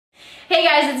Hey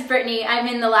guys, it's Brittany. I'm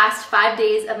in the last 5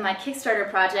 days of my Kickstarter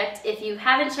project. If you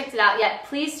haven't checked it out yet,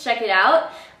 please check it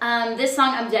out. This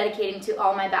song I'm dedicating to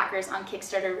all my backers on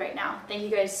Kickstarter right now. Thank you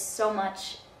guys so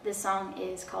much. This song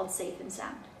is called Safe and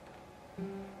Sound.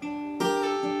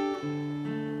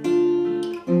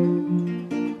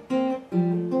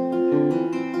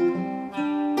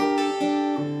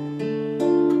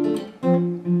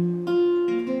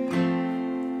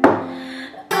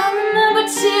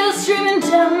 Tears streaming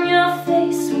down your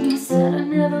face when you said I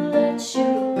never let you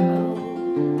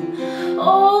go.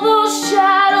 All those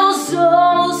shadows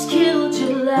almost killed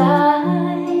your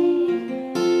light.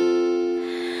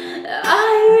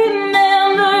 I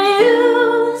remember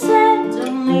you said,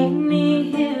 don't leave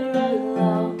me here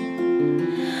alone.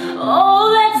 All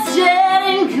that's dead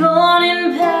and gone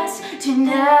and past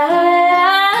tonight.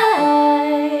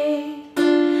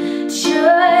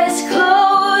 Just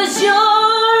close your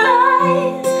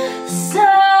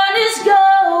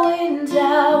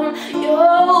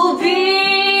you'll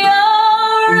be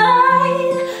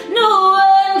alright. No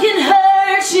one can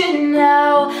hurt you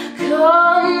now.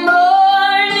 Come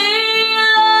morning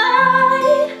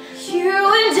light, you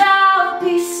and I'll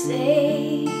be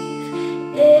safe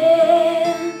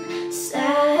and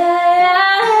sound.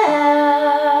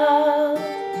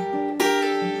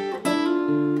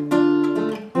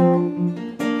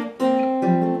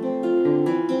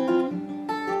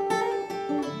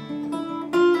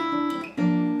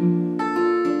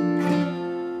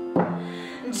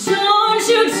 Don't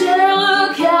you dare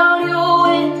look out your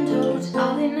window,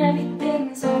 darling,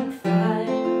 everything's on fire.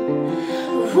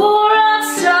 The war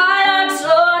outside our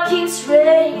door keeps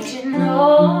raging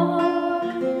on.